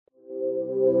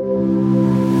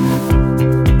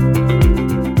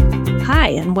Hi,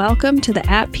 and welcome to the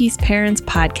At Peace Parents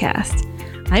podcast.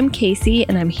 I'm Casey,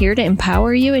 and I'm here to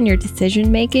empower you in your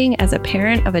decision-making as a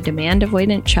parent of a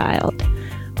demand-avoidant child.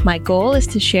 My goal is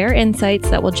to share insights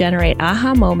that will generate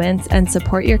aha moments and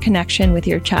support your connection with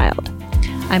your child.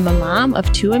 I'm a mom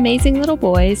of two amazing little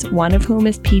boys, one of whom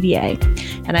is PDA,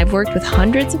 and I've worked with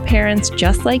hundreds of parents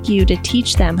just like you to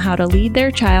teach them how to lead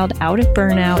their child out of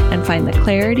burnout and find the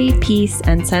clarity, peace,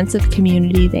 and sense of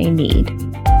community they need.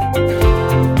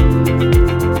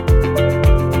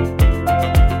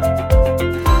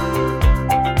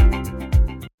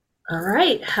 All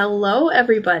right. Hello,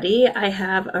 everybody. I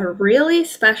have a really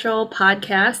special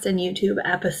podcast and YouTube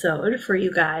episode for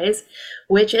you guys,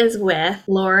 which is with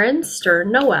Lauren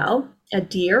Stern Noel, a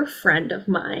dear friend of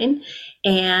mine.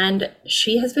 And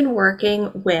she has been working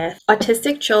with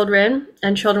autistic children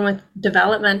and children with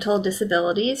developmental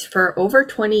disabilities for over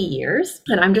 20 years.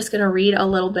 And I'm just going to read a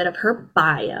little bit of her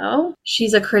bio.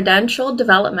 She's a credentialed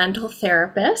developmental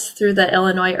therapist through the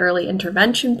Illinois Early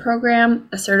Intervention Program,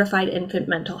 a certified infant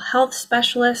mental health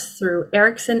specialist through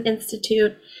Erickson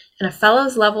Institute, and a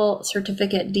fellows level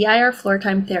certificate DIR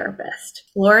floor-time therapist.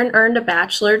 Lauren earned a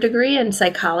bachelor degree in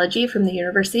psychology from the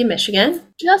University of Michigan,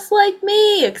 just like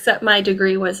me, except my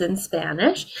degree was in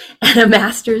Spanish, and a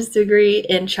master's degree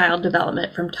in child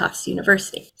development from Tufts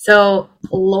University. So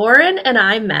Lauren and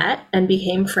I met and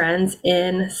became friends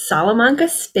in Salamanca,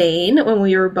 Spain, when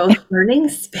we were both learning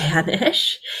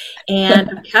Spanish, and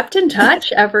have kept in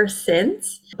touch ever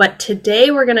since. But today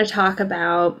we're going to talk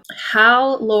about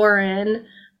how Lauren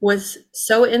was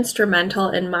so instrumental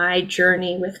in my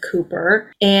journey with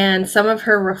Cooper and some of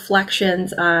her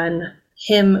reflections on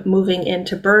him moving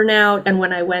into burnout, and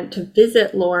when I went to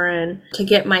visit Lauren to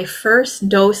get my first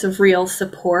dose of real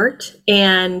support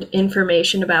and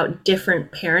information about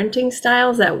different parenting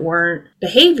styles that weren't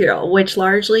behavioral, which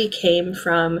largely came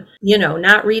from,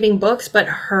 not reading books, but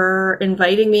her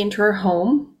inviting me into her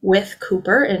home with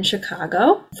Cooper in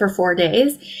Chicago for 4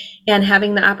 days and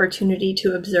having the opportunity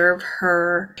to observe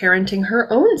her parenting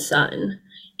her own son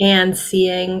and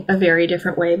seeing a very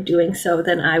different way of doing so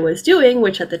than I was doing,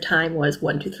 which at the time was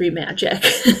 1, 2, 3 magic.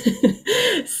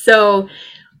 So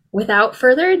without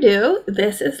further ado,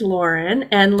 this is Lauren.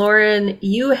 And Lauren,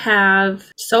 you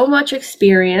have so much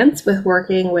experience with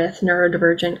working with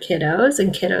neurodivergent kiddos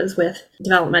and kiddos with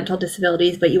developmental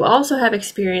disabilities, but you also have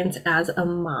experience as a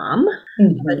mom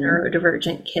of a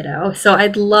neurodivergent kiddo. So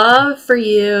I'd love for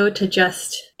you to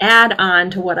just add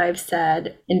on to what I've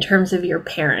said in terms of your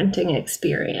parenting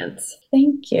experience.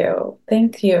 Thank you.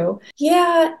 Thank you.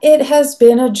 Yeah, it has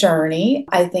been a journey.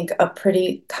 I think a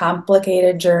pretty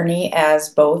complicated journey as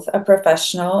both a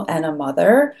professional and a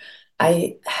mother.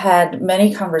 I had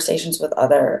many conversations with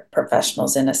other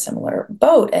professionals in a similar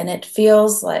boat, and it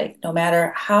feels like no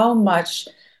matter how much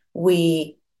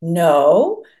we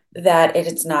know that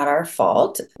it's not our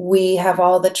fault, we have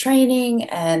all the training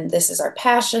and this is our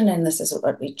passion and this is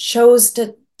what we chose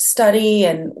to study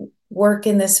and work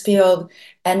in this field,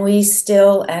 and we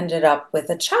still ended up with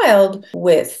a child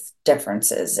with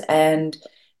differences. And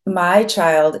my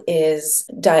child is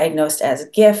diagnosed as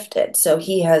gifted, so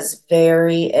he has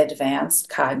very advanced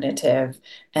cognitive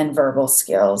and verbal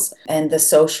skills. And the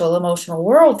social emotional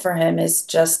world for him is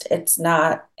just, it's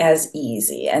not as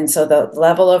easy. And so the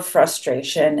level of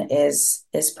frustration is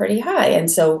pretty high. And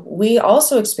so we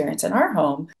also experience in our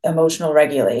home emotional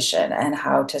regulation and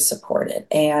how to support it.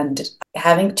 And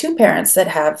having two parents that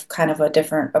have kind of a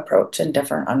different approach and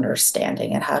different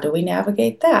understanding, and how do we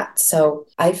navigate that? So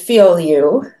I feel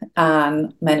you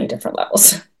on many different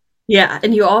levels. Yeah,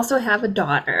 and you also have a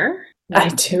daughter. I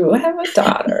do have a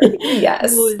daughter,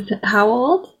 yes. Who's how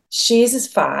old? She's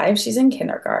 5. She's in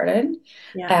kindergarten.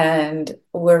 Yeah. And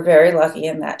we're very lucky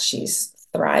in that she's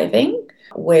thriving,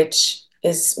 which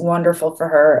is wonderful for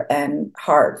her and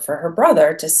hard for her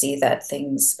brother to see that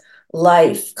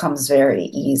life comes very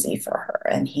easy for her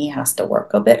and he has to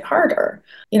work a bit harder.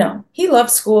 He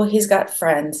loves school, he's got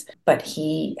friends, but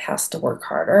he has to work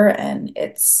harder, and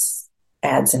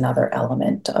adds another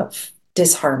element of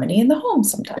disharmony in the home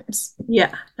sometimes.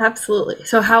 Yeah, absolutely.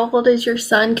 So how old is your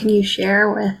son? Can you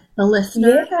share with the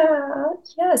listener? Yeah,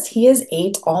 yes, he is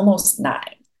 8, almost 9.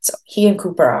 So he and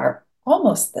Cooper are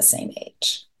almost the same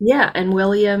age. Yeah, and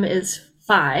William is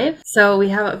 5. So we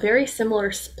have a very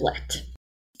similar split.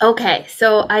 Okay,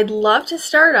 so I'd love to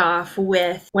start off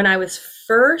with when I was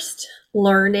first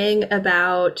learning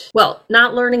about,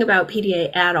 not learning about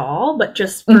PDA at all, but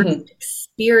just first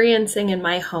experiencing in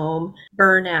my home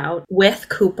burnout with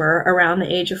Cooper around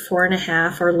the age of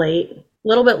 4.5 or late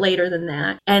little bit later than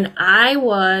that. And I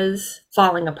was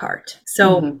falling apart.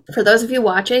 So Mm-hmm. for those of you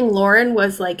watching, Lauren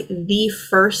was like the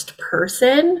first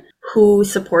person who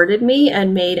supported me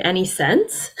and made any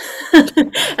sense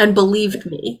and believed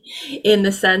me, in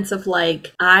the sense of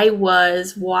like, I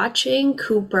was watching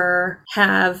Cooper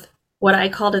have what I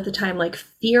called at the time like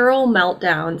feral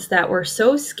meltdowns that were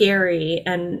so scary,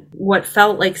 and what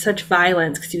felt like such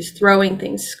violence because he was throwing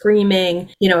things, screaming.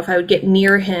 You know, if I would get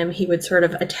near him, he would sort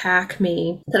of attack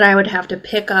me, that I would have to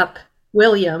pick up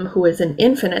William, who was an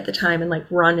infant at the time, and like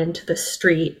run into the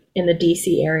street in the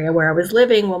DC area where I was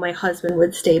living, while my husband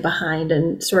would stay behind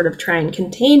and sort of try and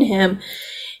contain him.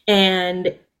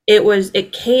 And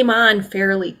it came on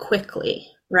fairly quickly,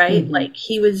 right? Mm-hmm. Like,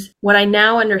 he was what I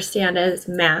now understand as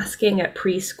masking at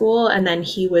preschool, and then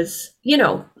he was, you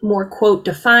know, more quote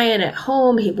defiant at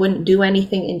home. He wouldn't do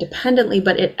anything independently,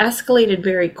 but it escalated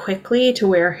very quickly to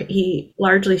where he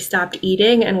largely stopped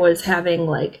eating and was having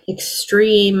like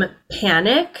extreme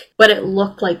panic, but it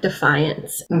looked like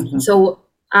defiance. Mm-hmm. So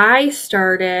I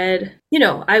started, you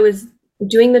know, I was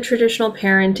doing the traditional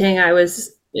parenting. I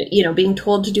was, you know, being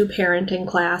told to do parenting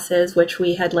classes, which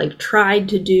we had like tried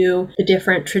to do the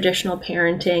different traditional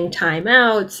parenting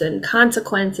timeouts and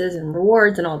consequences and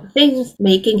rewards and all the things,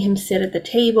 making him sit at the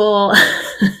table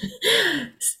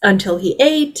until he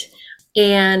ate.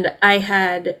 And I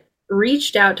had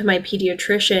reached out to my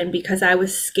pediatrician because I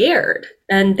was scared.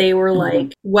 And they were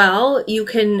like, well, you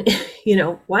can, you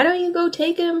know, why don't you go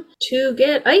take him to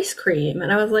get ice cream?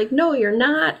 And I was like, no, you're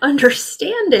not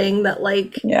understanding that,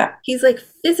 like, he's like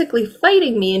physically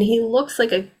fighting me, and he looks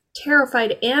like a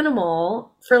terrified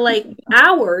animal for like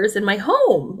hours in my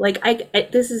home. Like, I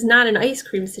this is not an ice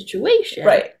cream situation.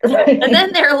 Right. And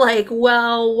then they're like,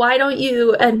 well, why don't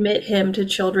you admit him to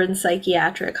Children's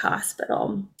Psychiatric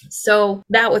Hospital? So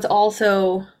that was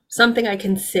also something I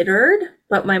considered,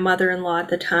 but my mother-in-law at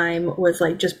the time was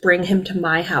like, just bring him to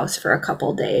my house for a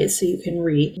couple days so you can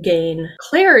regain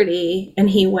clarity. And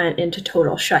he went into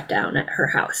total shutdown at her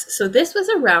house. So this was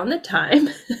around the time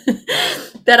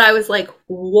that I was like,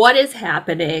 what is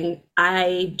happening?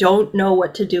 I don't know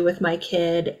what to do with my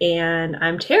kid, and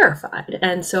I'm terrified.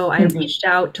 And so I reached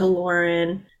out to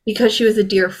Lauren because she was a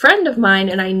dear friend of mine,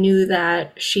 and I knew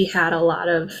that she had a lot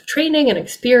of training and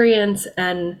experience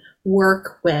and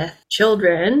work with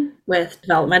children with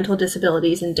developmental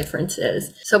disabilities and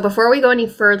differences. So before we go any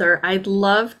further, I'd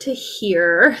love to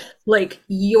hear like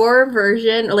your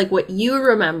version, or like what you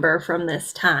remember from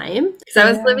this time. Because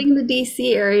I was living in the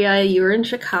DC area, you were in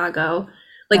Chicago,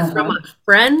 like from a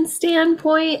friend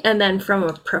standpoint and then from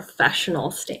a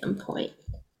professional standpoint.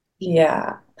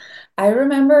 Yeah, I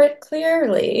remember it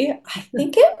clearly. I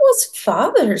think it was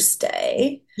Father's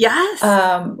Day. Yes.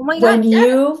 Oh my God, when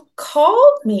you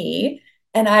called me,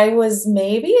 and I was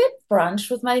maybe at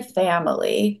brunch with my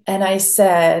family, and I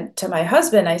said to my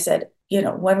husband, I said, you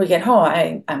know, when we get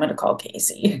home, I'm going to call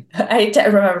Casey. I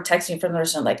remember texting from the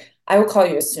restaurant, like, I will call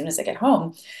you as soon as I get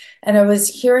home. And I was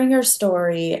hearing your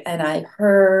story, and I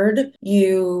heard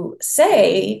you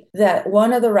say that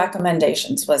one of the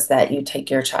recommendations was that you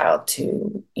take your child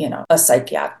to, you know, a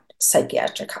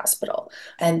psychiatric hospital.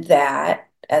 And that,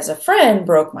 as a friend,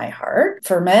 broke my heart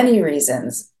for many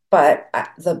reasons. But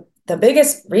the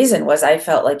biggest reason was I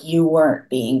felt like you weren't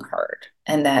being heard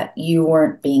and that you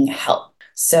weren't being helped.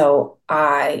 So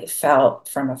I felt,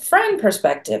 from a friend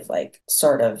perspective, like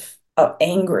sort of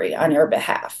angry on your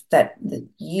behalf that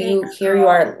you, Thanks, here you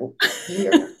are,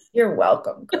 you're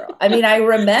welcome, girl. I mean, I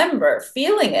remember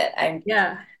feeling it. I'm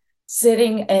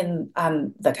sitting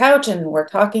on the couch, and we're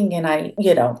talking, and I,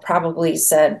 you know, probably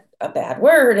said a bad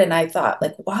word, and I thought,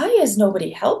 like, why is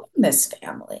nobody helping this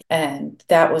family? And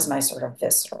that was my sort of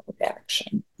visceral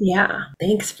reaction. Yeah,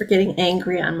 thanks for getting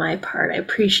angry on my part. I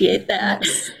appreciate that.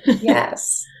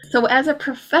 Yes. So as a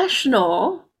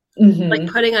professional, like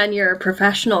putting on your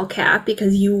professional cap,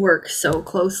 because you work so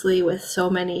closely with so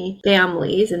many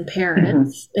families and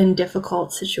parents in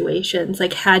difficult situations,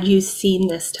 like, had you seen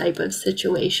this type of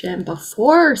situation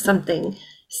before, or something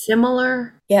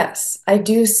similar? Yes, I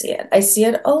do see it. I see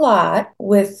it a lot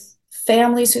with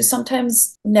families who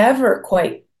sometimes never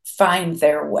quite find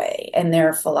their way and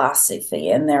their philosophy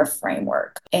and their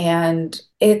framework. And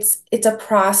it's a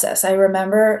process. I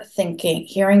remember thinking,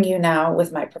 hearing you now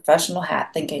with my professional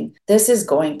hat, thinking, this is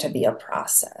going to be a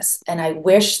process. And I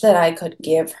wish that I could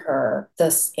give her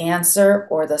this answer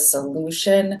or the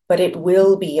solution, but it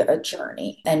will be a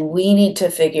journey. And we need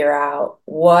to figure out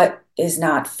what is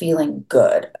not feeling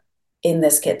good in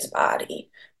this kid's body.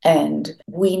 And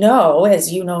we know,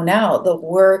 as you know now, the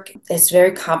work is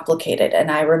very complicated.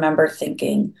 And I remember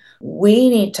thinking, we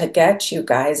need to get you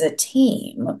guys a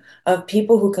team of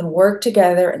people who can work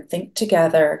together and think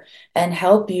together and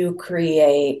help you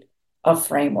create a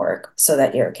framework so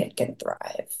that your kid can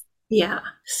thrive. Yeah.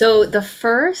 So the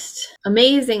first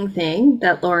amazing thing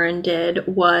that Lauren did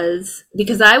was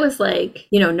because I was like,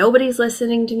 nobody's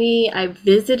listening to me. I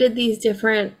visited these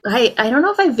different, I don't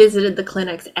know if I visited the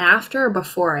clinics after or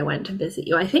before I went to visit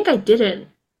you. I think I didn't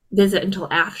visit until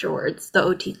afterwards, the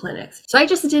OT clinics. So I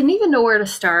just didn't even know where to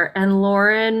start. And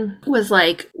Lauren was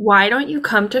like, why don't you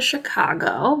come to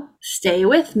Chicago, stay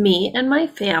with me and my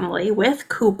family with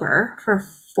Cooper for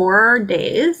 4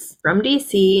 days from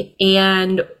DC,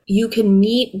 and you can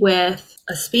meet with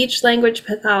a speech language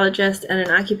pathologist and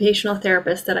an occupational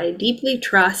therapist that I deeply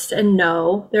trust and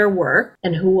know their work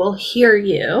and who will hear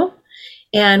you,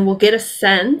 and we'll get a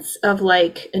sense of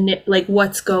like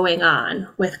what's going on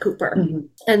with Cooper. Mm-hmm.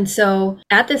 And so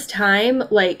at this time,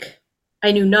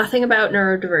 I knew nothing about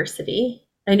neurodiversity.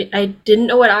 I didn't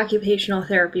know what occupational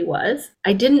therapy was.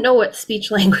 I didn't know what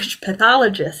speech language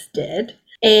pathologists did.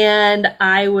 And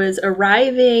I was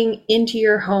arriving into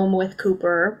your home with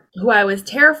Cooper, who I was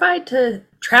terrified to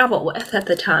travel with at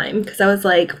the time, because I was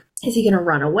like, is he going to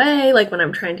run away? Like when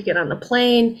I'm trying to get on the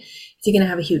plane, is he going to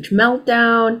have a huge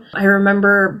meltdown? I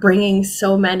remember bringing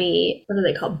so many, what are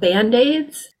they called?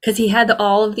 Band-Aids, because he had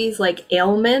all of these like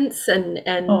ailments and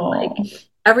like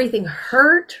everything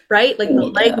hurt, right? Like the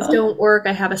legs don't work.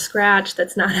 I have a scratch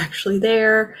that's not actually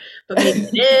there, but maybe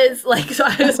it is. Like, so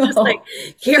I was just like,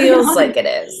 feels like it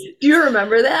is. Do you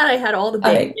remember that? I had all the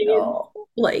I band-aids, know.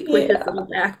 with his little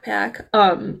backpack.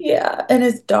 Yeah. And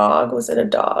his dog, was it a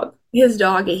dog? His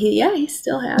doggy. He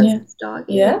still has his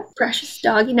doggy. Yeah. Precious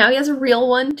doggy. Now he has a real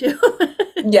one too.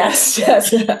 Yes.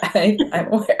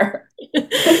 I'm aware.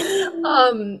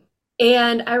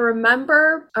 And I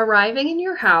remember arriving in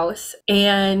your house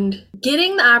and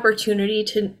getting the opportunity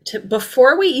to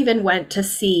before we even went to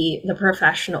see the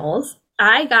professionals,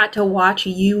 I got to watch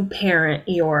you parent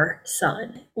your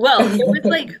son. Well, it was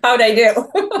like, how'd I do?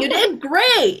 You did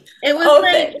great. It was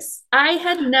thanks. I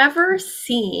had never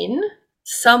seen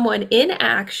someone in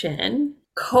action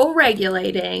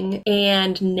co-regulating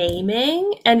and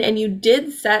naming, and you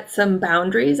did set some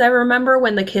boundaries. I remember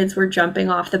when the kids were jumping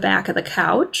off the back of the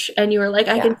couch and you were like,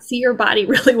 I can see your body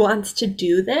really wants to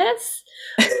do this,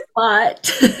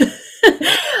 but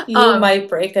you might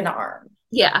break an arm.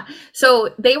 Yeah.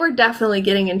 So they were definitely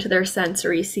getting into their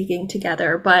sensory seeking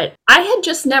together, but I had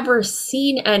just never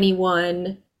seen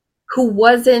anyone who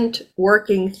wasn't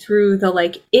working through the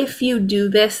like, if you do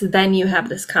this, then you have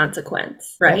this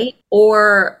consequence, right?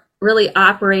 Or really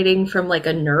operating from like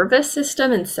a nervous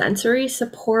system and sensory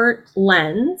support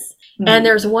lens. Mm-hmm. And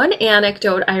there's one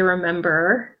anecdote I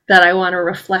remember that I want to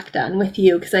reflect on with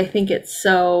you because I think it's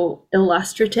so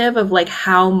illustrative of like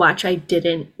how much I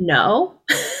didn't know.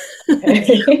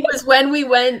 It was when we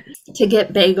went to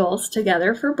get bagels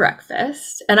together for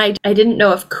breakfast, and I didn't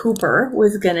know if Cooper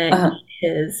was gonna eat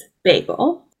his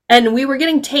bagel, and we were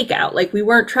getting takeout, like we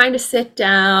weren't trying to sit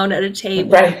down at a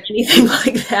table or anything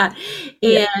like that.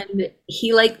 And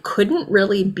he like couldn't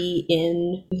really be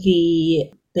in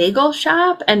the bagel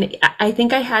shop, and I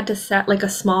think I had to set like a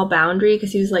small boundary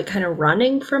because he was like kind of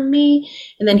running from me,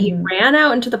 and then he ran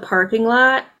out into the parking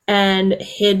lot and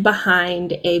hid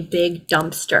behind a big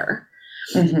dumpster.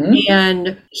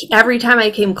 And every time I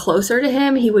came closer to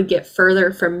him, he would get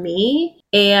further from me.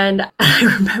 And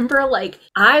I remember like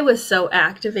I was so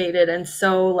activated and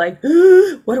so like,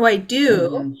 what do I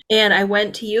do? And I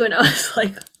went to you and I was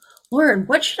like, Lauren,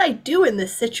 what should I do in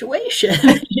this situation?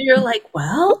 And you're like,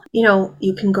 well,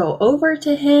 you can go over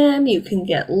to him, you can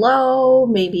get low,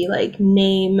 maybe like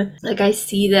name, like I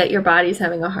see that your body's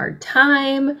having a hard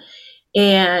time.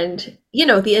 And,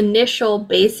 the initial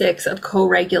basics of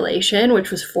co-regulation, which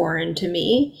was foreign to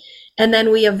me. And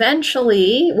then we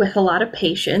eventually, with a lot of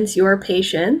patience, your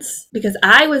patience, because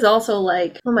I was also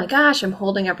like, oh my gosh, I'm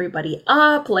holding everybody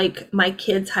up. Like my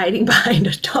kid's hiding behind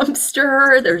a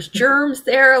dumpster. There's germs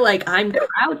there. Like I'm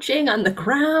crouching on the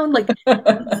ground. Like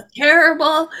it's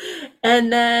terrible.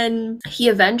 And then he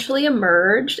eventually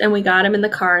emerged and we got him in the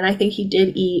car. And I think he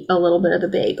did eat a little bit of the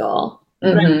bagel.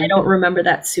 But I don't remember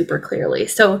that super clearly.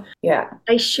 So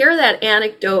I share that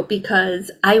anecdote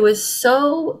because I was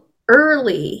so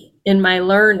early in my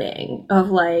learning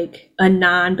of like a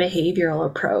non-behavioral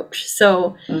approach.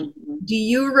 So do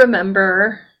you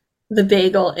remember the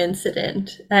bagel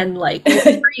incident and like what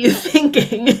were you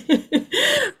thinking?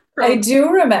 I do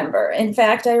remember. In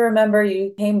fact, I remember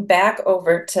you came back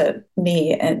over to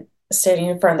me and standing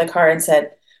in front of the car and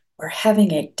said, we're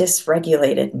having a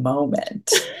dysregulated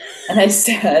moment. And I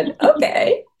said,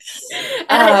 okay.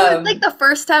 And it was like Um, the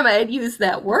first time I had used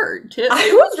that word too.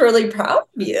 I was really proud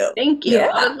of you. Thank you. I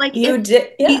Yeah, was like, you it's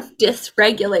did. Yeah. he's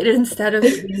dysregulated instead of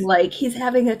being like he's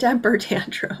having a temper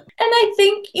tantrum. And I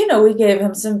think, we gave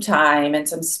him some time and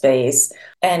some space.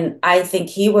 And I think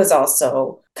he was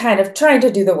also kind of trying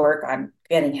to do the work on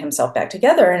getting himself back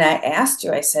together. And I asked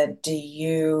you, I said, do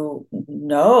you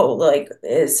know, like,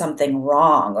 is something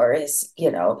wrong? Or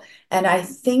and I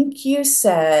think you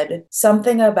said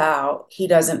something about he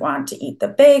doesn't want to eat the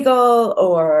bagel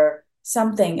or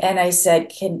something. And I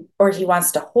said, or he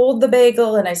wants to hold the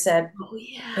bagel. And I said, Oh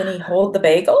can yeah. he hold the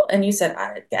bagel? And you said,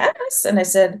 I guess. And I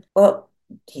said, well,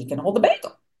 he can hold the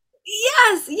bagel.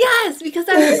 Yes, yes, because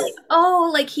I was like, oh,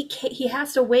 like he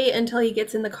has to wait until he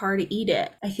gets in the car to eat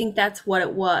it. I think that's what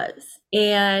it was.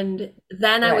 And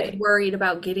then I was Right. worried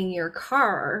about getting your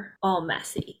car all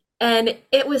messy. And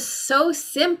it was so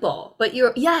simple, but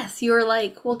you're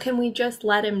like, well, can we just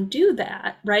let him do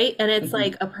that? Right. And it's Hmm.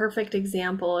 like a perfect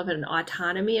example of an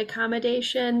autonomy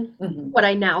accommodation, Hmm. what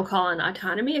I now call an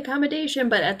autonomy accommodation.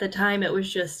 But at the time, it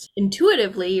was just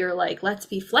intuitively, you're like, let's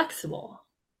be flexible.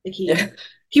 Like Yeah.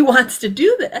 he wants to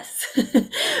do this.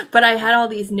 But I had all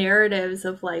these narratives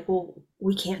of like, well,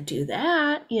 we can't do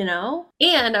that, you know?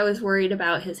 And I was worried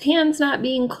about his hands not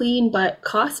being clean, but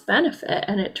cost benefit.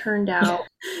 And it turned out,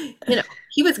 you know,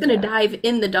 he was going to Yeah. dive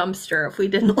in the dumpster if we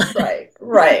didn't let him. Right.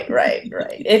 Right. Right.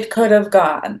 Right. It could have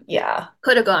gone. Yeah.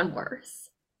 Could have gone worse.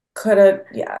 Could have.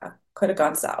 Yeah. Could have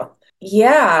gone south.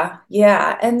 Yeah.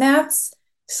 Yeah. And that's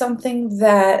something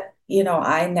that,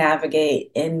 I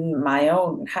navigate in my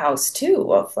own house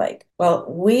too, of like, well,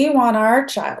 we want our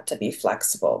child to be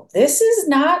flexible. This is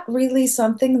not really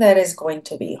something that is going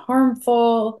to be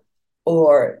harmful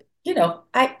or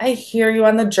I hear you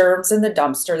on the germs in the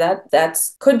dumpster.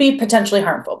 That's could be potentially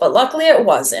harmful, but luckily it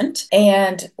wasn't.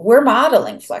 And we're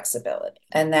modeling flexibility.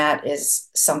 And that is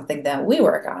something that we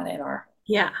work on in our,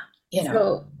 Yeah. you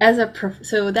know.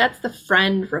 So that's the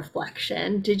friend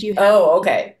reflection. Did you Oh,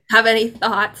 okay. have any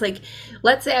thoughts? Like,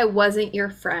 let's say I wasn't your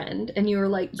friend and you were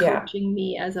like Yeah. coaching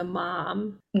me as a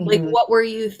mom. Like, Hmm. what were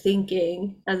you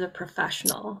thinking as a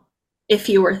professional? If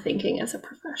you were thinking as a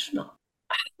professional.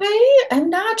 I am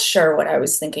not sure what I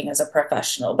was thinking as a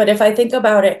professional, but if I think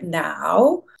about it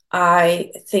now,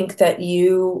 I think that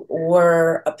you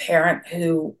were a parent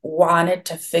who wanted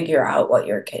to figure out what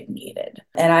your kid needed.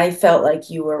 And I felt like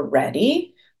you were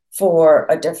ready for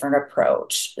a different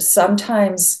approach.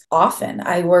 Sometimes, often,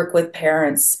 I work with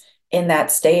parents in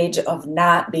that stage of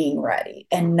not being ready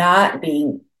and not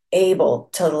being able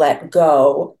to let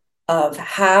go of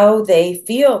how they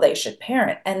feel they should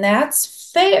parent. And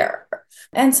that's fair.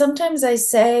 And sometimes I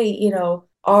say,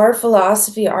 our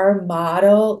philosophy, our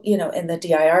model, in the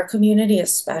DIR community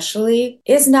especially,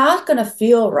 is not going to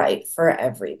feel right for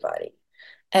everybody.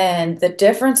 And the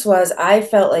difference was, I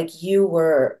felt like you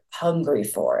were hungry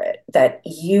for it, that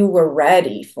you were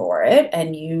ready for it,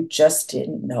 and you just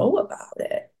didn't know about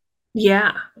it.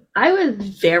 Yeah, I was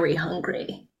very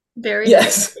hungry. Very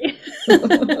Yes.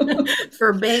 hungry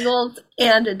for bagels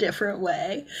and a different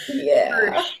way. For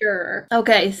Yeah. sure.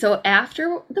 Okay, so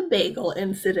after the bagel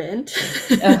incident,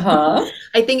 Uh-huh.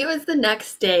 I think it was the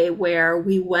next day where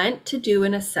we went to do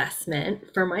an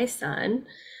assessment for my son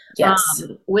Yes.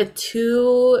 with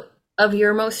two of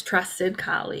your most trusted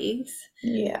colleagues,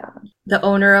 Yeah. the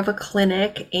owner of a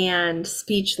clinic and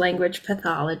speech language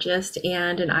pathologist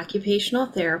and an occupational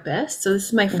therapist. So this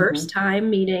is my first Hmm. time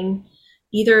meeting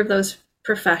either of those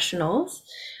professionals.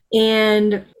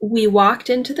 And we walked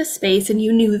into the space and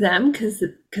you knew them because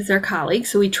they're colleagues.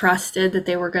 So we trusted that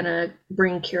they were going to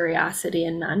bring curiosity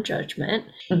and non-judgment.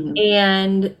 Hmm.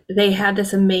 And they had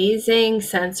this amazing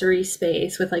sensory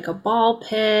space with like a ball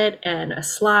pit and a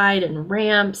slide and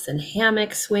ramps and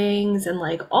hammock swings and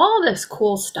like all this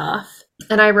cool stuff.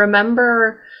 And I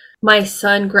remember my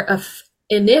son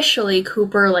initially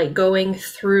Cooper like going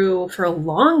through for a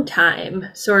long time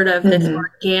sort of this Hmm.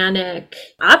 organic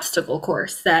obstacle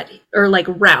course that or like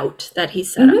route that he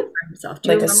set up Hmm. for himself. Do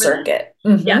you Like a remember that?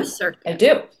 circuit. Yes, I circuit.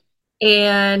 do.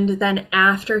 And then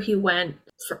after he went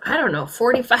for, I don't know,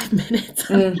 45 minutes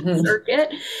on that Hmm. circuit,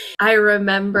 I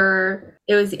remember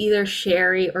it was either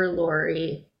Sherry or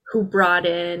Lori who brought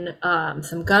in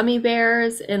some gummy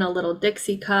bears in a little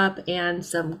Dixie cup and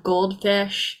some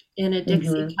goldfish in a Dixie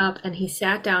Hmm. cup. And he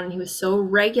sat down and he was so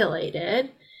regulated.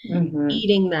 Hmm.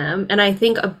 eating them. And I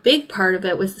think a big part of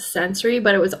it was the sensory,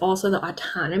 but it was also the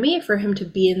autonomy for him to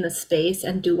be in the space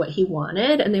and do what he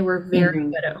wanted. And they were very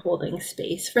Hmm. good at holding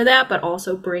space for that, but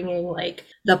also bringing like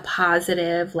the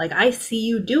positive, like, I see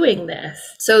you doing this.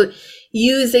 So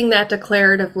using that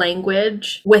declarative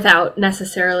language without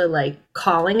necessarily like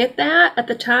calling it that at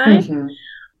the time. Hmm.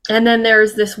 And then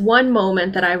there's this one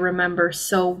moment that I remember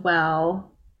so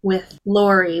well with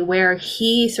Lori where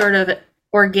he sort of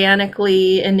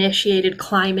organically initiated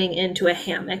climbing into a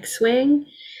hammock swing.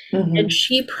 And Hmm.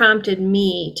 she prompted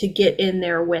me to get in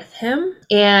there with him.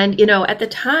 And, you know, at the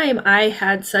time, I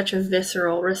had such a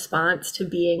visceral response to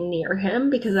being near him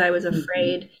because I was Hmm.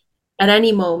 afraid at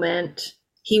any moment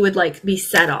he would like be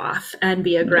set off and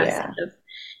be Yeah. aggressive.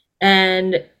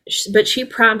 And but she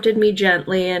prompted me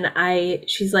gently, and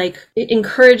she's like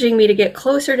encouraging me to get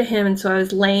closer to him. And so I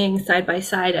was laying side by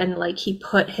side, and like he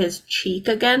put his cheek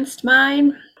against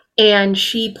mine, and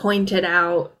she pointed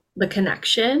out the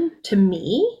connection to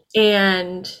me.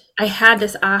 And I had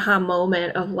this aha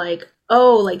moment of like,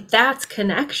 oh, like that's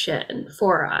connection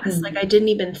for us. Like I Hmm. didn't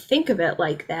even think of it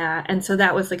like that. And so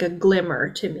that was like a glimmer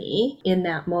to me in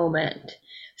that moment.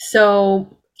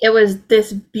 So it was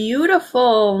this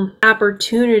beautiful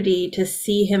opportunity to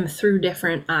see him through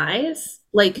different eyes.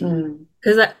 Like, Mm.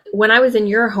 because when I was in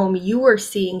your home, you were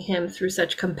seeing him through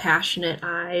such compassionate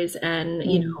eyes and,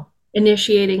 you Mm. know,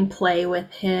 initiating play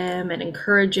with him and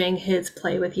encouraging his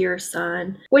play with your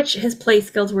son, which his play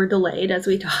skills were delayed, as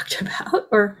we talked about,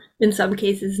 or in some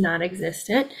cases non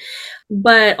existent.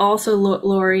 But also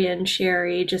Lori and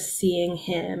Sherry just seeing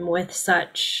him with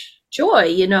such joy,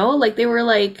 you know, like they were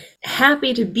like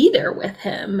happy to be there with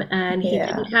him and he Yeah.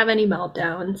 didn't have any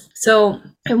meltdowns. So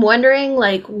I'm wondering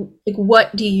like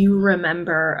what do you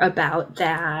remember about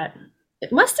that?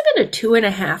 It must have been a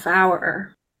 2.5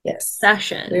 hour Yes. We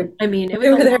session. I mean, it we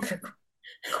was a were there long. for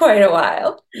quite a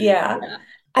while. Yeah. Yeah.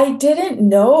 I didn't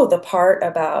know the part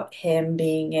about him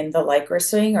being in the Lycra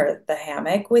swing or the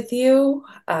hammock with you.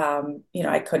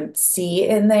 I couldn't see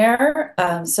in there.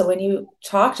 So when you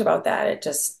talked about that, it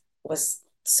just was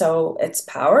so it's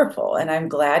powerful. And I'm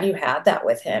glad you had that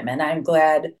with him. And I'm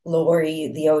glad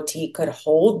Lori, the OT, could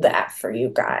hold that for you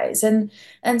guys. And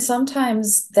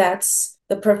sometimes that's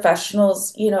the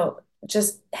professionals,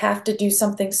 just have to do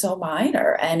something so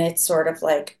minor. And it's sort of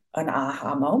like an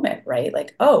aha moment, right?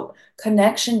 Like, oh,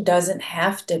 connection doesn't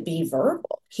have to be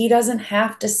verbal. He doesn't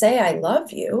have to say, I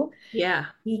love you. Yeah.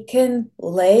 He can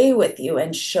lay with you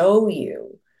and show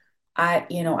you,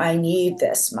 I need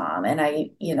this, mom. And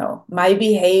my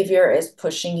behavior is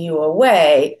pushing you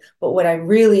away. But what I'm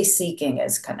really seeking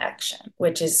is connection,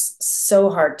 which is so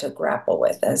hard to grapple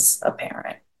with as a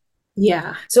parent.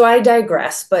 Yeah. So I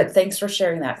digress, but thanks for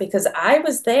sharing that because I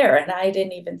was there and I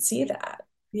didn't even see that.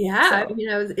 Yeah. I So mean,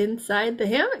 I was inside the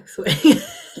hammock swing.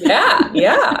 yeah,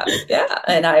 yeah, yeah.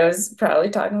 And I was probably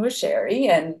talking with Sherry,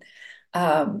 and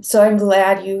so I'm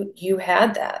glad you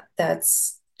had that.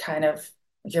 That's kind of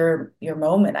your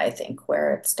moment, I think,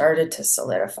 where it started to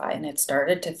solidify and it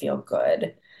started to feel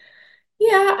good.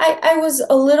 Yeah, I was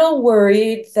a little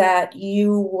worried that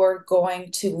you were going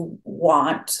to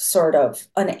want sort of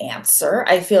an answer.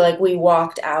 I feel like we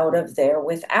walked out of there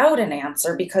without an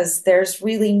answer because there's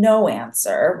really no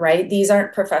answer, right? These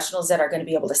aren't professionals that are going to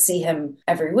be able to see him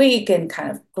every week and kind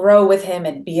of grow with him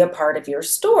and be a part of your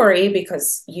story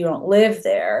because you don't live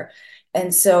there.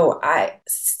 And so I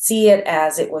see it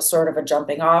as it was sort of a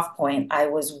jumping off point. I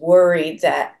was worried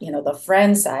that, the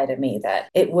friend side of me, that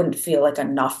it wouldn't feel like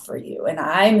enough for you. And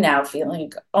I'm now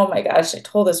feeling, oh my gosh, I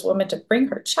told this woman to bring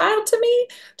her child to me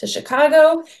to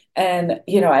Chicago. And,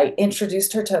 I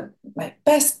introduced her to my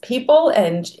best people.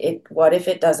 And what if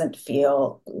it doesn't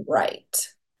feel right?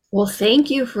 Well, thank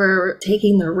you for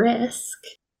taking the risk.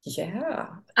 Yeah.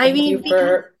 I Thank mean, you because,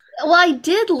 for, well, I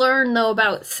did learn though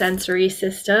about sensory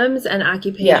systems and yeah.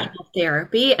 occupational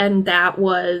therapy, and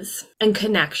and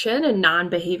connection and non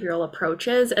behavioral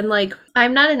approaches. And like,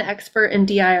 I'm not an expert in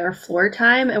DIR floor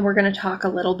time, and we're going to talk a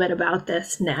little bit about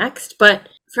this next. But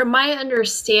from my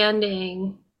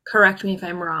understanding, correct me if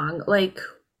I'm wrong, like,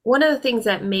 one of the things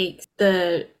that makes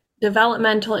the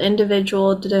developmental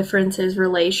individual differences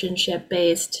relationship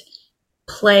based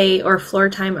play or floor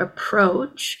time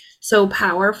approach so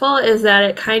powerful is that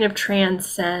it kind of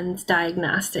transcends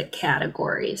diagnostic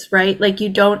categories, right? Like you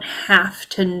don't have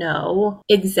to know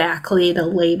exactly the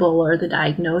label or the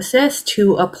diagnosis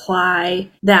to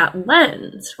apply that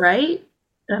lens, right?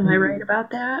 Am I right Mhm. about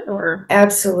that? Or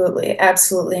Absolutely,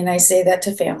 absolutely. And I say that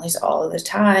to families all of the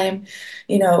time.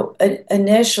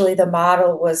 Initially the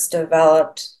model was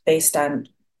developed based on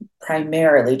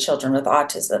primarily children with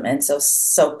autism. And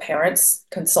so parents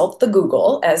consult the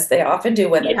Google, as they often do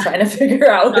when they're Yeah. trying to figure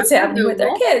out what's Dr. happening with their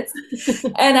Google. kids.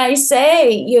 And I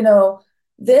say,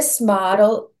 this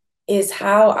model is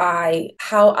how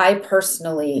I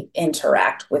personally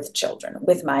interact with children,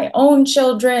 with my own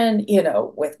children,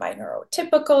 with my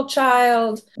neurotypical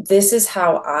child. This is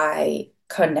how I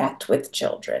connect with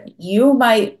children. You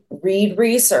might read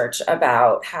research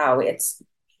about how it's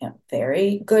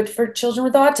very good for children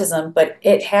with autism, but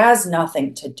it has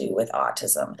nothing to do with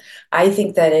autism. I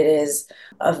think that it is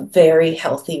a very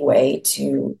healthy way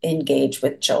to engage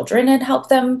with children and help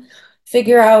them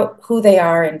figure out who they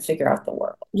are and figure out the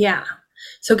world. Yeah.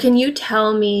 So can you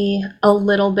tell me a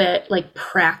little bit, like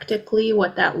practically,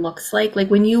 what that looks like? Like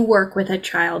when you work with a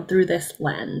child through this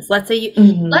lens,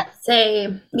 Mhm. let's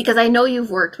say, because I know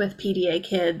you've worked with PDA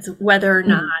kids, whether or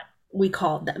not Mhm. we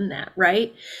called them that,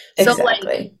 right? So like,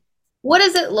 Exactly. what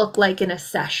does it look like in a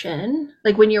session,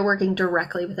 like when you're working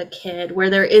directly with a kid where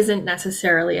there isn't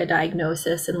necessarily a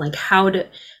diagnosis, and like how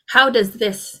does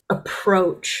this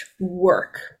approach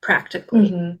work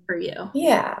practically Mhm. for you?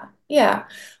 Yeah, yeah.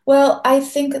 Well, I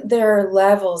think there are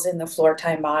levels in the floor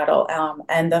time model,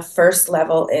 and the first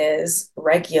level is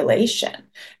regulation.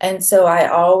 And so I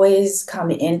always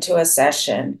come into a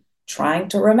session trying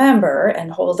to remember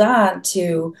and hold on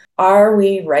to, are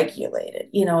we regulated?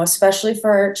 Especially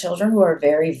for our children who are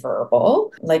very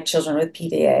verbal, like children with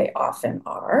PDA often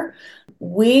are.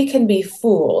 We can be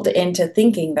fooled into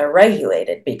thinking they're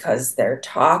regulated because they're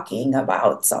talking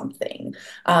about something,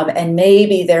 and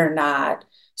maybe they're not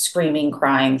screaming,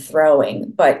 crying,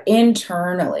 throwing, but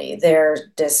internally they're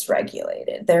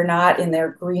dysregulated. They're not in their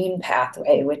green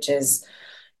pathway, which is,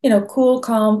 cool,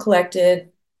 calm, collected,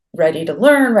 ready to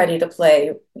learn, ready to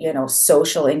play,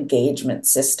 social engagement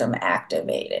system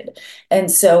activated. And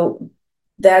so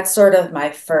that's sort of my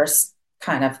first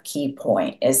kind of key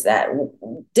point, is that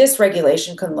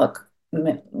dysregulation can look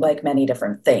like many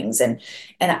different things. And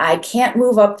I can't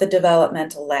move up the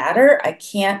developmental ladder. I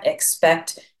can't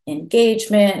expect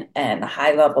engagement and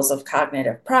high levels of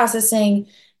cognitive processing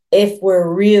if we're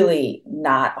really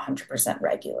not 100%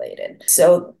 regulated.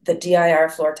 So the DIR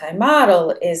floor time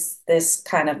model is this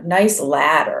kind of nice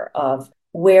ladder of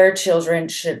where children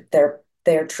should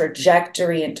their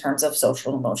trajectory in terms of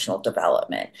social emotional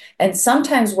development. And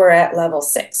sometimes we're at level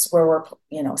 6 where we're,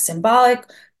 symbolic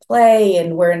play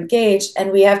and we're engaged,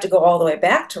 and we have to go all the way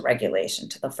back to regulation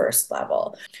to the first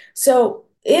level. So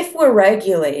if we're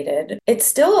regulated, it's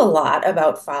still a lot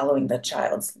about following the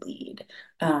child's lead.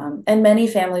 And many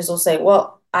families will say,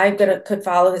 well, could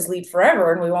follow his lead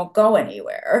forever and we won't go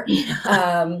anywhere. Yeah.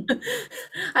 Um,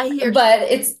 I hear. but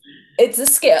it's a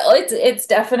skill. It's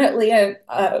definitely an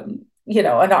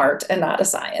art and not a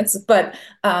science. But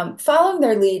following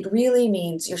their lead really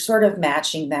means you're sort of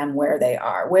matching them where they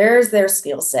are. Where is their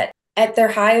skill set at their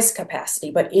highest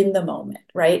capacity, but in the moment,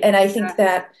 right? And I think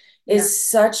that Yeah. is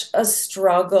such a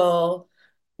struggle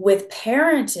with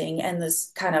parenting and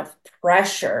this kind of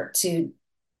pressure to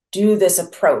do this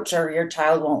approach or your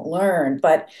child won't learn.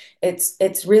 But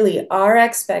it's really, our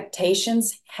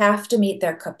expectations have to meet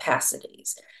their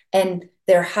capacities, and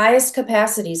their highest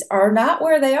capacities are not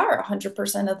where they are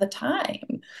 100% of the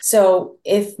time. So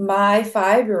if my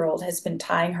 5-year-old has been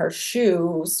tying her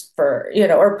shoes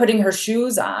or putting her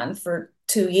shoes on for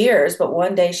 2 years, but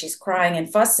one day she's crying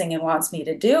and fussing and wants me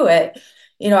to do it,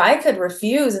 I could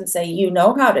refuse and say, you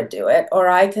know how to do it. Or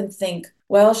I can think,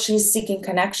 well, she's seeking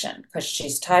connection because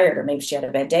she's tired, or maybe she had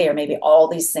a bad day, or maybe all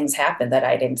these things happened that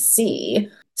I didn't see.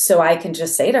 So I can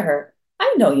just say to her,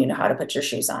 I know you know how to put your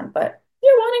shoes on, but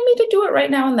you're wanting me to do it right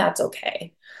now, and that's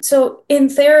okay. So in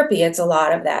therapy, it's a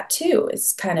lot of that too.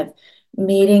 It's kind of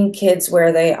meeting kids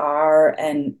where they are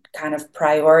and kind of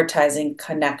prioritizing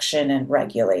connection and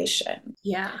regulation.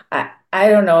 Yeah. I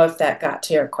don't know if that got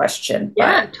to your question,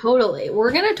 Yeah, but totally.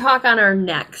 We're going to talk on our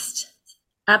next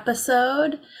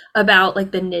episode about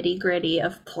like the nitty-gritty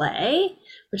of play,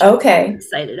 which I'm okay,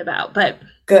 excited about. But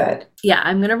good. yeah,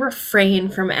 I'm going to refrain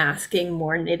from asking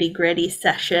more nitty-gritty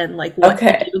session, like what to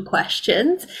Okay, do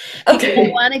questions, because I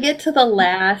okay. want to get to the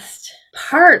last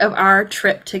part of our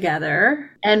trip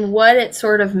together and what it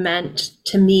sort of meant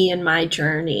to me and my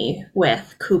journey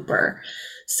with Cooper.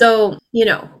 So,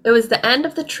 it was the end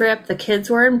of the trip. The kids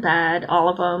were in bed, all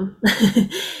of them.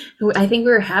 I think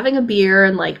we were having a beer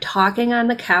and like talking on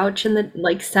the couch in the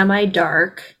like semi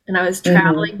dark. And I was Hmm.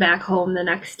 traveling back home the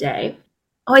next day.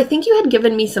 Oh, I think you had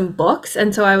given me some books.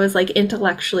 And so I was like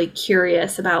intellectually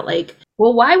curious about like,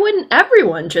 well, why wouldn't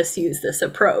everyone just use this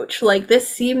approach? Like, this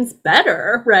seems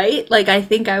better, right? Like, I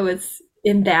think I was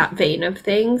in that vein of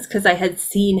things because I had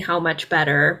seen how much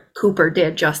better Cooper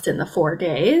did just in the 4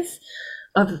 days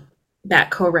of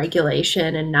that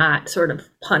co-regulation and not sort of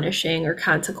punishing or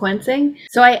consequencing.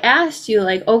 So I asked you,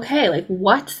 like, okay, like,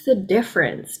 what's the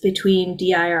difference between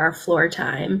DIR floor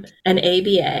time and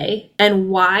ABA, and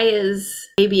why is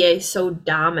ABA so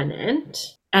dominant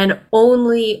and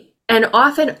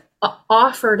often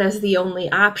offered as the only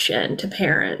option to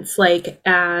parents, like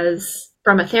as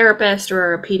from a therapist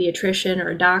or a pediatrician or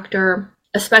a doctor,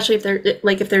 especially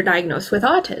if they're diagnosed with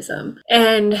autism.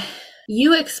 And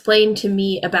you explained to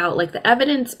me about like the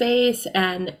evidence base,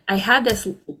 and I had this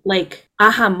like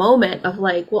aha moment of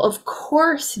like, well, of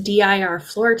course DIR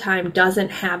floor time doesn't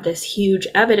have this huge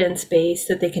evidence base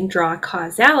that they can draw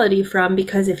causality from,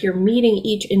 because if you're meeting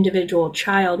each individual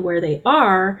child where they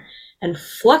are and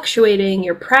fluctuating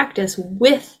your practice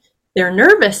with their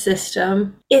nervous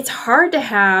system, it's hard to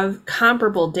have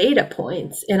comparable data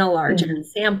points in a large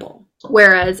sample.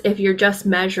 Whereas if you're just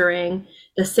measuring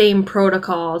the same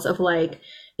protocols of like,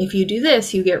 if you do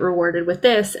this, you get rewarded with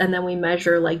this, and then we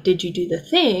measure like, did you do the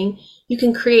thing? You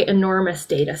can create enormous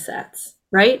data sets,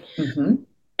 right?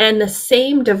 And the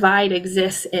same divide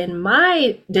exists in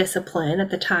my discipline. At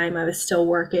the time, I was still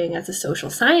working as a social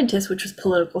scientist, which was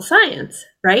political science,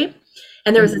 right?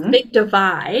 And there was this big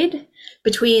divide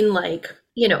between like,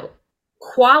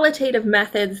 qualitative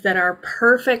methods that are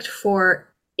perfect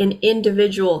for an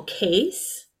individual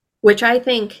case, which I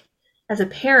think as a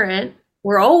parent,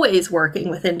 we're always working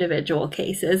with individual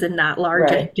cases and not large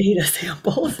data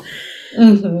samples.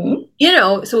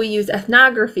 So we use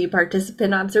ethnography,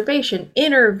 participant observation,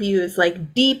 interviews,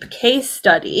 like deep case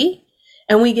study,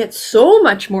 and we get so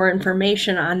much more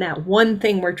information on that one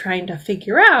thing we're trying to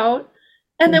figure out.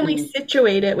 And then we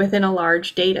situate it within a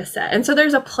large data set. And so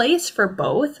there's a place for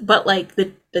both, but like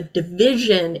the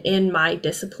division in my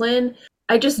discipline,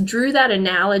 I just drew that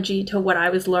analogy to what I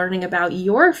was learning about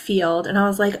your field. And I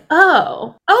was like,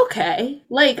 oh, okay.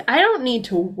 Like, I don't need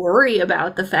to worry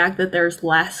about the fact that there's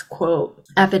less, quote,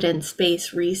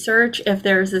 evidence-based research if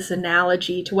there's this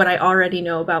analogy to what I already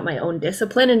know about my own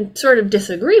discipline and sort of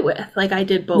disagree with. Like, I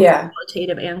did both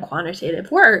qualitative and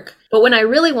quantitative work. But when I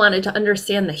really wanted to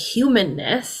understand the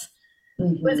humanness,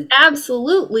 was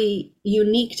absolutely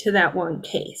unique to that one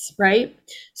case, right?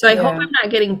 So I hope I'm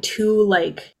not getting too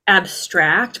like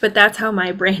abstract, but that's how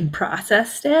my brain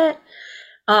processed it.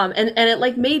 And it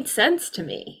like made sense to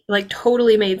me, like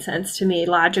totally made sense to me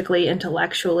logically,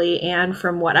 intellectually, and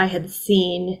from what I had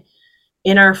seen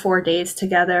in our 4 days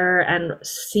together and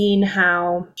seen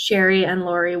how Sherry and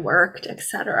Lori worked,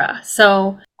 etc.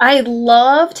 So I'd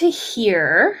love to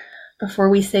hear,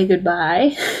 before we say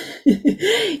goodbye,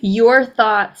 your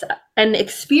thoughts and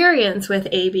experience with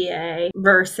ABA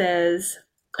versus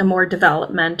a more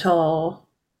developmental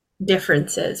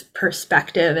differences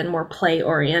perspective and more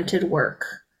play-oriented work.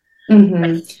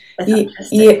 You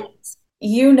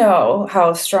know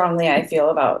how strongly I feel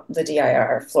about the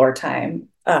DIR floor time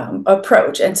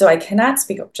approach. And so I cannot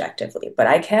speak objectively, but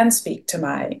I can speak to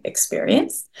my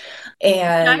experience.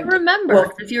 And I remember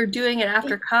because you're doing it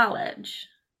after college.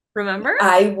 Remember?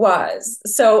 I was.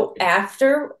 So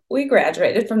after we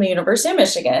graduated from the University of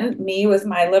Michigan, me with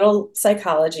my little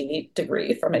psychology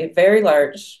degree from a very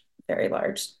large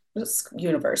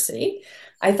university,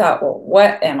 I thought, well,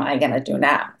 what am I going to do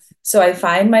now? So I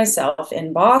find myself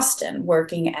in Boston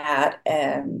working at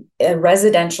a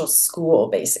residential school,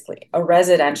 basically, a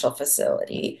residential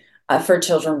facility for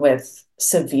children with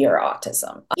severe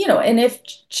autism. And if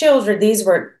children,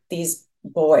 these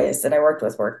boys that I worked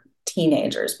with were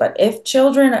teenagers, but if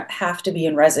children have to be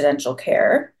in residential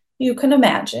care, you can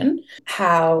imagine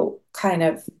how kind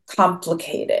of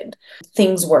complicated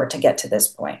things were to get to this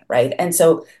point, right? And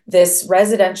so this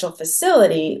residential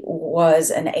facility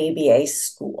was an ABA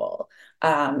school.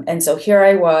 And so here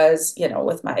I was,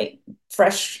 with my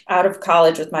fresh out of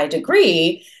college with my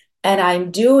degree, and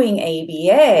I'm doing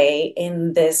ABA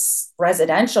in this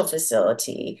residential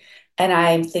facility. And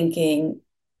I'm thinking,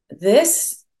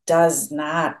 this does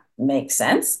not make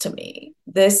sense to me.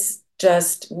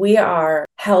 We are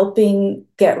helping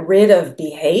get rid of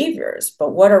behaviors,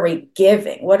 but what are we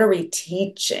giving? What are we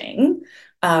teaching?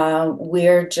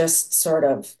 We're just sort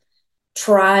of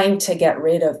trying to get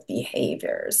rid of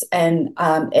behaviors. And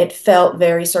it felt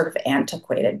very sort of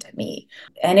antiquated to me.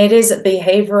 And it is a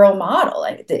behavioral model.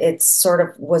 It sort of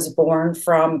was born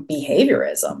from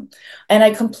behaviorism. And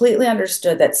I completely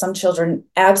understood that some children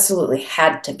absolutely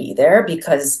had to be there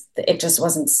because it just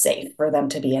wasn't safe for them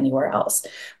to be anywhere else.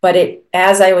 But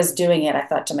as I was doing it, I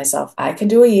thought to myself, I could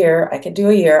do a year,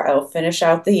 I will finish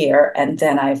out the year, and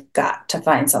then I've got to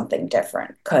find something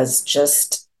different because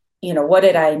just what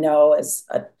did I know as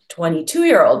a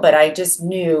 22-year-old, but I just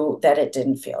knew that it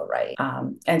didn't feel right.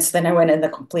 And so then I went in the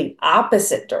complete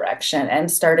opposite direction and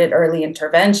started early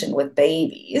intervention with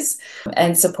babies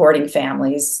and supporting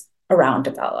families around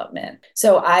development.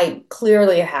 So I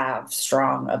clearly have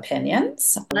strong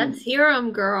opinions. Let's hear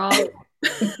them, girl.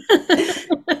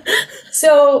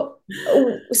 So,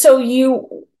 so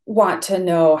you want to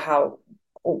know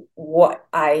what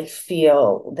I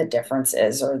feel the difference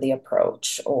is, or the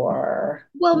approach, or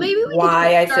Well, maybe we could just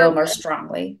why I feel start more with,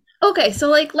 strongly. okay, so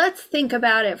like let's think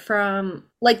about it from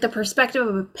like the perspective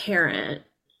of a parent.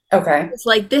 Okay. It's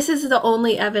like this is the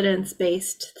only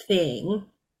evidence-based thing,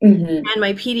 Hmm. and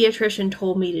my pediatrician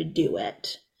told me to do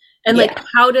it. And like, Yeah.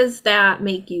 how does that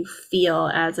make you feel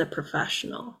as a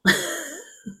professional?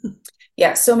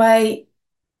 Yeah. So my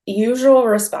usual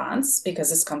response, because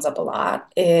this comes up a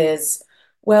lot, is,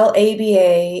 well,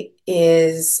 ABA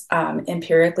is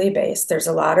empirically based. There's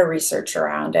a lot of research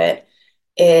around it.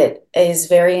 It is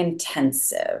very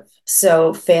intensive.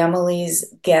 So families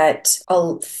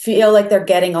feel like they're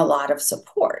getting a lot of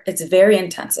support. It's very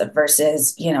intensive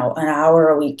versus, an hour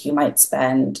a week you might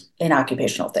spend in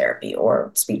occupational therapy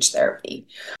or speech therapy.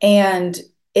 And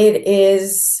it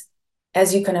is,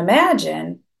 as you can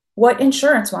imagine, what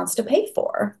insurance wants to pay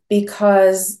for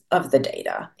because of the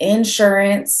data.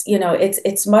 Insurance,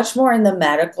 it's much more in the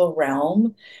medical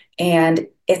realm, and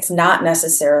it's not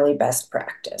necessarily best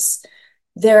practice.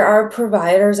 There are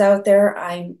providers out there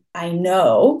I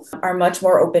know are much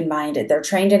more open-minded. They're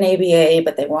trained in ABA,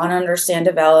 but they want to understand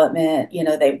development.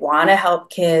 They want to help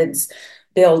kids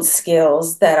build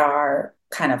skills that are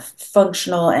kind of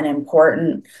functional and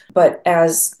important. But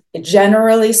as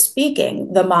generally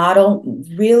speaking, the model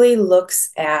really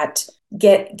looks at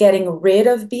getting rid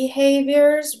of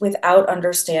behaviors without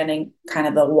understanding kind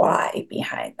of the why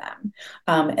behind them.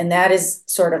 And that is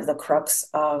sort of the crux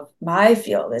of my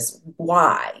field, is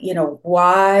why,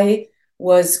 why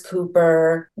was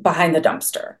Cooper behind the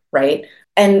dumpster, right?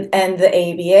 And the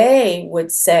ABA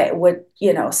would set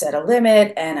a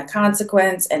limit and a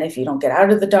consequence. And if you don't get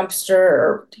out of the dumpster,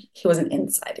 or he wasn't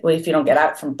inside, well, if you don't get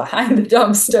out from behind the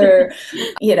dumpster,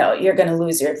 you're going to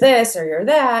lose your this or your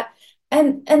that.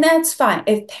 And that's fine.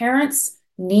 If parents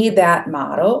need that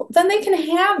model, then they can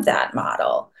have that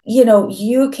model.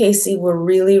 You, Casey, were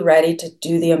really ready to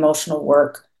do the emotional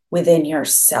work within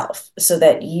yourself so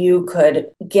that you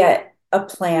could get a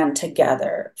plan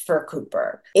together for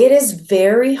Cooper. It is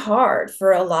very hard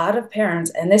for a lot of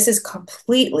parents, and this is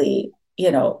completely,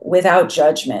 without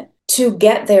judgment, to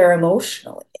get there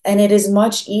emotionally. And it is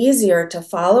much easier to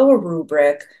follow a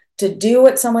rubric, to do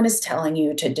what someone is telling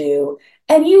you to do,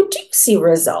 and you do see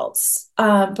results,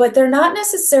 but they're not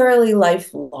necessarily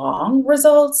lifelong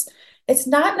results. It's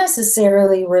not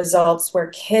necessarily results where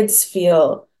kids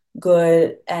feel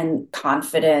good and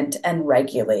confident and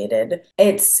regulated.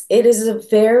 It is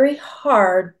very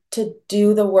hard to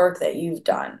do the work that you've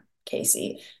done,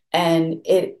 Casey. And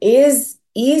it is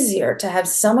easier to have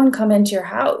someone come into your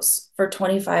house for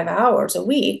 25 hours a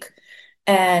week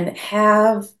and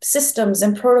have systems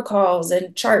and protocols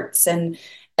and charts, and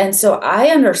so I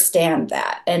understand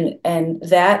that, and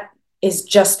that is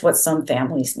just what some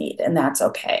families need, and that's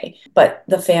okay. But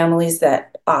the families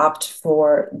that opt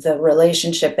for the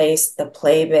relationship based, the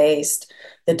play based,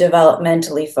 the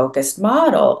developmentally focused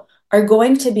model are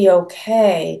going to be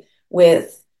okay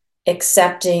with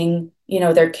accepting,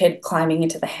 their kid climbing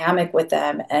into the hammock with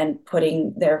them and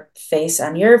putting their face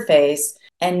on your face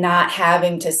and not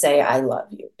having to say, I love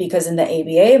you. Because in the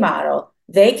ABA model,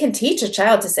 they can teach a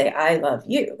child to say, I love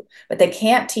you, but they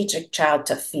can't teach a child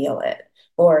to feel it,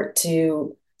 or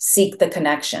to seek the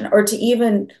connection, or to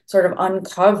even sort of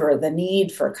uncover the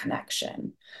need for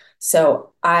connection.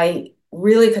 So I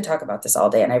really could talk about this all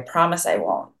day, and I promise I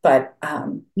won't. But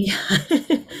Yeah.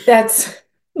 that's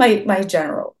my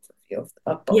general overview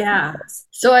of both Yeah. models.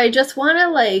 So I just want to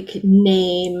like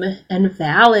name and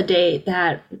validate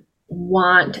that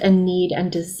want and need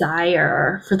and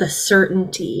desire for the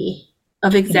certainty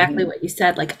of exactly Mhm. what you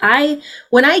said. Like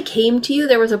when I came to you,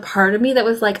 there was a part of me that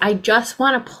was like, I just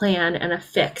want a plan and a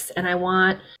fix, and I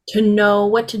want to know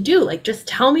what to do. Like, just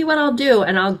tell me what I'll do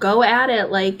and I'll go at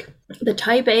it like the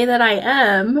type A that I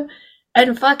am,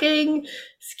 and fucking,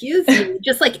 excuse me,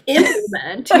 just like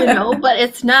implement, but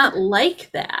it's not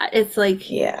like that. It's like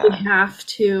you Yeah. have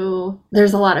to,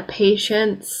 there's a lot of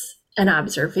patience and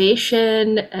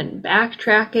observation and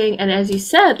backtracking. And as you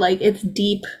said, like it's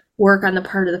deep work on the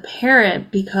part of the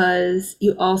parent, because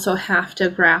you also have to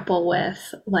grapple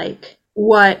with like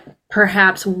what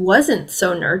perhaps wasn't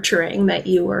so nurturing that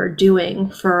you were doing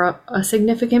for a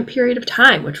significant period of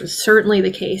time, which was certainly the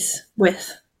case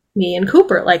with me and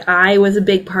Cooper. Like, I was a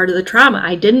big part of the trauma.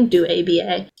 I didn't do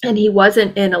ABA, and he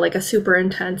wasn't in a super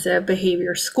intensive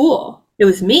behavior school. It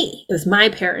was me. It was my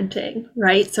parenting,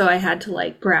 right? So I had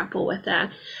to grapple with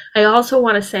that. I also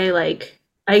want to say,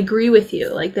 I agree with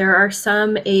you. Like, there are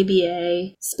some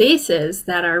ABA spaces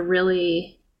that are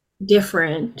really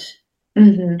different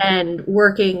and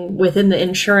working within the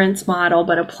insurance model,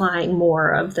 but applying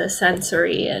more of the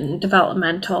sensory and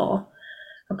developmental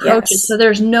approaches. So Yes.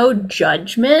 there's no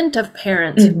judgment of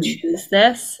parents who choose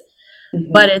this,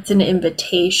 but it's an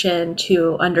invitation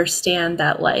to understand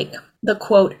that the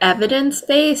quote evidence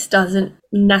base doesn't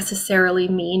necessarily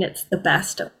mean it's the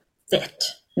best fit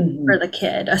for the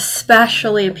kid,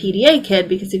 especially a PDA kid,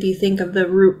 because if you think of the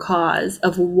root cause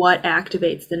of what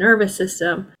activates the nervous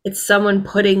system, it's someone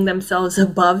putting themselves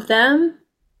above them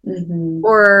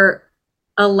or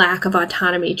a lack of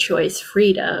autonomy, choice,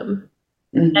 freedom.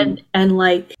 And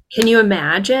can you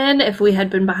imagine if we had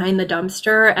been behind the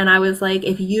dumpster and I was like,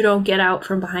 if you don't get out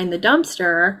from behind the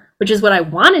dumpster, which is what I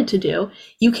wanted to do,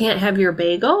 you can't have your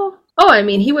bagel? Oh, I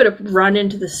mean, he would have run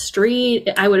into the street.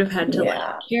 I would have had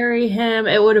to carry him.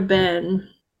 It would have been,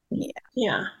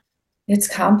 yeah. It's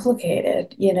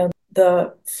complicated.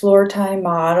 The floor time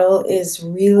model is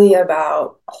really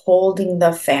about holding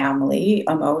the family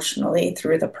emotionally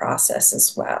through the process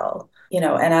as well.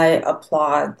 And I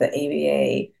applaud the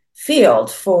ABA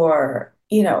field for,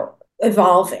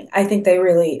 evolving. I think they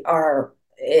really are,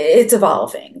 it's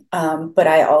evolving. But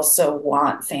I also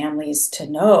want families to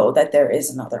know that there is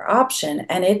another option,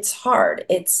 and it's hard.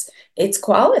 It's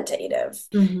qualitative,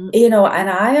 and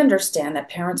I understand that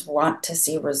parents want to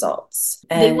see results,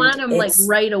 They and want them it's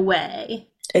right away.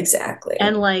 exactly.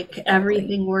 And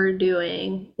everything we're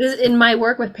doing in my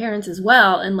work with parents as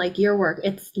well, and your work,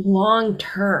 it's long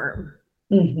term.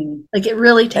 It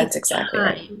really takes time.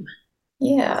 Right.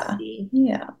 Yeah.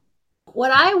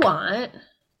 What I want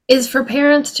is for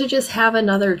parents to just have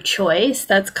another choice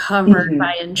that's covered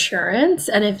by insurance.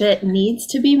 And if it needs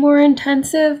to be more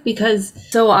intensive, because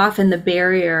so often the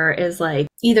barrier is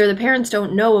either the parents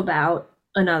don't know about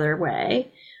another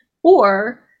way,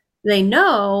 or they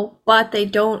know, but they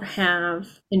don't have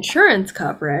insurance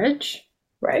coverage,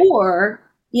 or,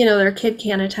 their kid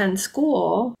can't attend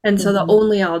school. And so the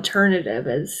only alternative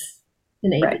is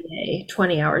an ABA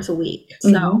 20 hours a week.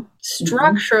 So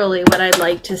structurally, what I'd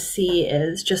like to see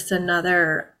is just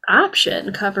another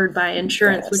option covered by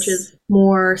insurance, which is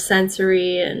more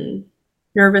sensory and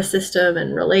nervous system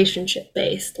and relationship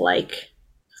based, like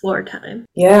floor time.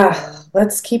 Yeah,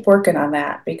 let's keep working on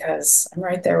that because I'm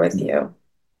right there with you.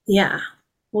 Yeah,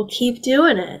 we'll keep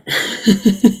doing it.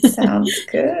 Sounds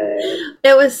good.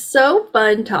 It was so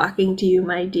fun talking to you,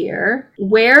 my dear.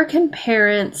 Where can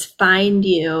parents find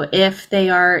you if they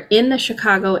are in the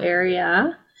Chicago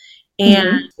area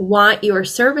and want your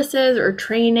services or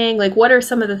training? What are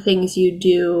some of the things you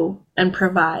do and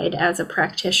provide as a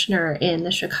practitioner in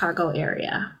the Chicago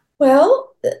area?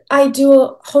 Well, I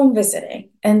do home visiting.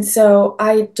 And so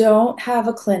I don't have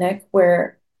a clinic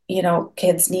where,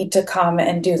 kids need to come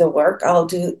and do the work.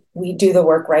 We do the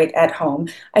work right at home.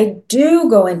 I do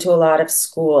go into a lot of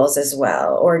schools as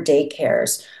well, or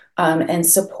daycares, and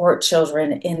support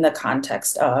children in the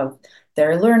context of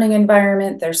their learning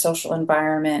environment, their social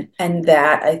environment. And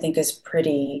that I think is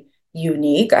pretty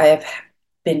unique. I have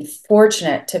been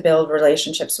fortunate to build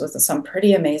relationships with some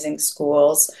pretty amazing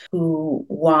schools who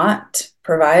want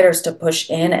providers to push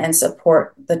in and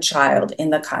support the child in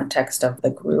the context of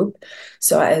the group.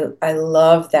 So I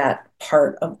love that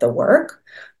part of the work.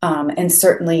 And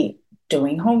certainly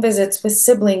doing home visits with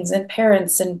siblings and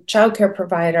parents and childcare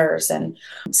providers. And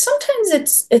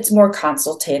sometimes it's more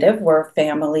consultative where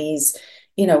families,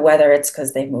 whether it's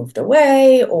because they moved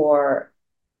away or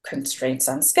constraints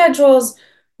on schedules,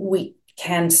 we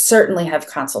can certainly have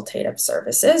consultative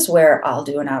services where I'll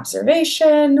do an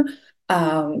observation.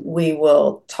 We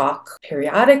will talk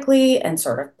periodically and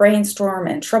sort of brainstorm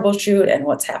and troubleshoot and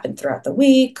what's happened throughout the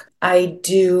week.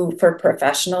 For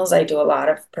professionals, I do a lot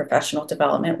of professional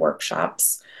development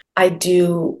workshops. I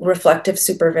do reflective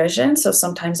supervision. So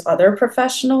sometimes other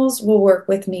professionals will work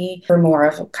with me for more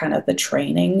of kind of the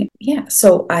training. Yeah.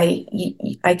 So I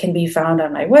can be found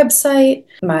on my website.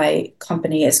 My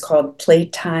company is called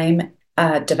Playtime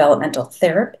Developmental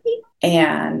Therapy.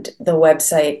 And the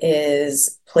website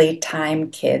is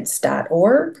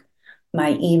playtimekids.org.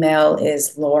 My email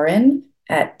is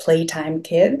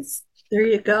Lauren@playtimekids. There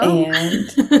you go. And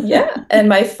and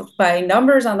my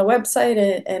numbers on the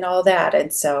website and all that.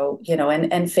 And so,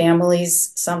 and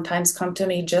families sometimes come to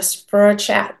me just for a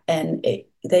chat, and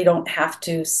they don't have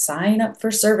to sign up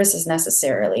for services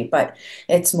necessarily, but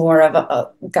it's more of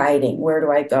a guiding. Where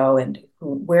do I go and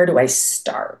where do I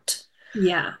start?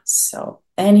 Yeah. So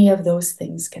any of those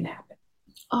things can happen.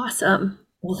 Awesome.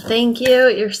 Well, thank you.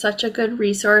 You're such a good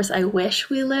resource. I wish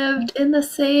we lived in the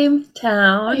same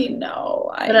town, but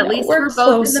I at know. least We're we're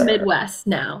both in the closer. Midwest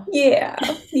now. Yeah,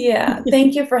 yeah.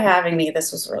 Thank you for having me.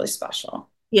 This was really special.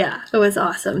 Yeah, it was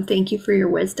awesome. Thank you for your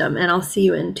wisdom, and I'll see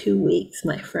you in 2 weeks,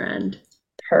 my friend.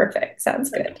 Perfect.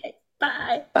 Sounds good. Okay,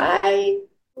 bye. Bye.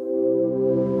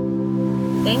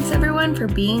 Thanks everyone for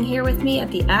being here with me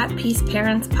at the At Peace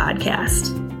Parents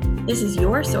podcast. This is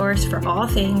your source for all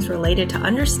things related to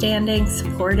understanding,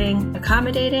 supporting,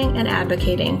 accommodating, and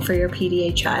advocating for your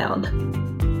PDA child.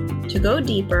 To go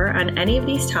deeper on any of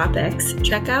these topics,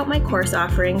 check out my course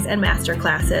offerings and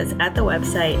masterclasses at the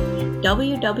website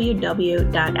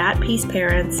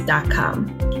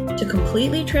www.atpeaceparents.com. To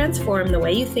completely transform the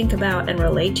way you think about and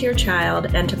relate to your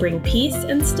child and to bring peace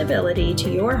and stability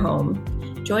to your home,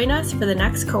 join us for the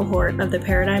next cohort of the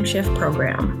Paradigm Shift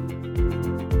program.